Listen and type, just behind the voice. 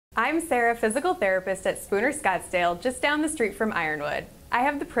I'm Sara, physical therapist at Spooner Scottsdale, just down the street from Ironwood. I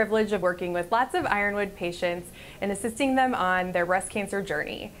have the privilege of working with lots of Ironwood patients and assisting them on their breast cancer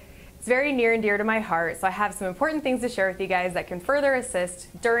journey. It's very near and dear to my heart, so I have some important things to share with you guys that can further assist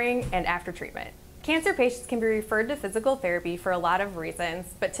during and after treatment. Cancer patients can be referred to physical therapy for a lot of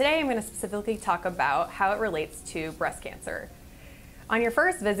reasons, but today I'm going to specifically talk about how it relates to breast cancer. On your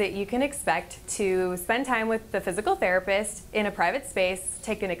first visit, you can expect to spend time with the physical therapist in a private space,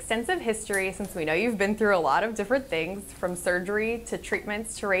 take an extensive history since we know you've been through a lot of different things from surgery to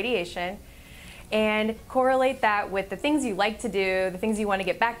treatments to radiation, and correlate that with the things you like to do, the things you want to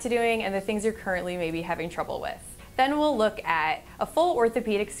get back to doing, and the things you're currently maybe having trouble with. Then we'll look at a full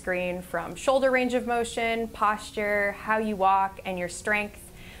orthopedic screen from shoulder range of motion, posture, how you walk, and your strength,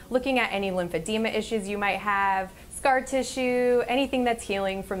 looking at any lymphedema issues you might have, scar tissue, anything that's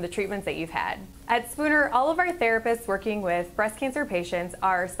healing from the treatments that you've had. At Spooner, all of our therapists working with breast cancer patients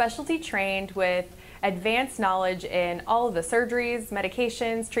are specialty trained with advanced knowledge in all of the surgeries,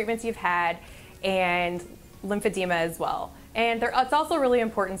 medications, treatments you've had, and lymphedema as well. And it's also really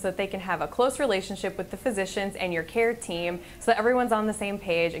important so that they can have a close relationship with the physicians and your care team so that everyone's on the same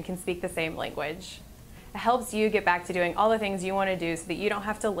page and can speak the same language. It helps you get back to doing all the things you want to do so that you don't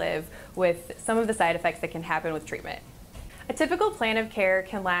have to live with some of the side effects that can happen with treatment. A typical plan of care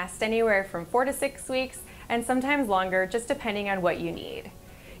can last anywhere from 4 to 6 weeks and sometimes longer, just depending on what you need.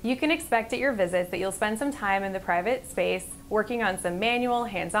 You can expect at your visits that you'll spend some time in the private space working on some manual,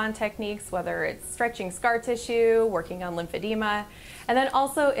 hands-on techniques, whether it's stretching scar tissue, working on lymphedema, and then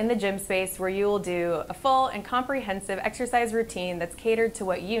also in the gym space where you will do a full and comprehensive exercise routine that's catered to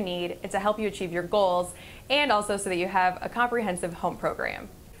what you need and to help you achieve your goals, and also so that you have a comprehensive home program.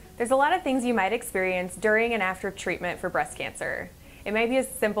 There's a lot of things you might experience during and after treatment for breast cancer. It may be as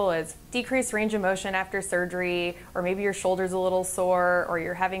simple as decreased range of motion after surgery, or maybe your shoulder's a little sore, or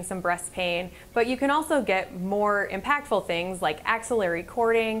you're having some breast pain, but you can also get more impactful things like axillary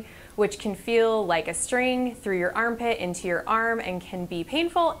cording, which can feel like a string through your armpit into your arm and can be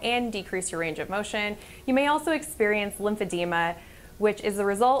painful and decrease your range of motion. You may also experience lymphedema, which is the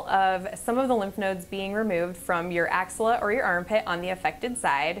result of some of the lymph nodes being removed from your axilla or your armpit on the affected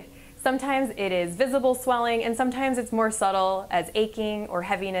side. Sometimes it is visible swelling, and sometimes it's more subtle as aching or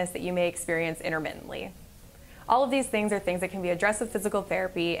heaviness that you may experience intermittently. All of these things are things that can be addressed with physical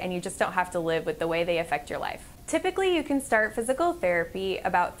therapy, and you just don't have to live with the way they affect your life. Typically, you can start physical therapy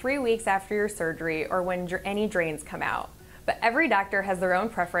about 3 weeks after your surgery or when any drains come out. But every doctor has their own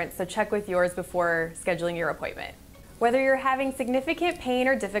preference, so check with yours before scheduling your appointment. Whether you're having significant pain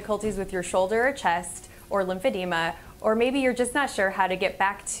or difficulties with your shoulder or chest, or lymphedema, or maybe you're just not sure how to get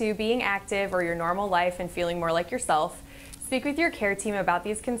back to being active or your normal life and feeling more like yourself, speak with your care team about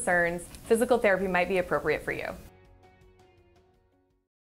these concerns. Physical therapy might be appropriate for you.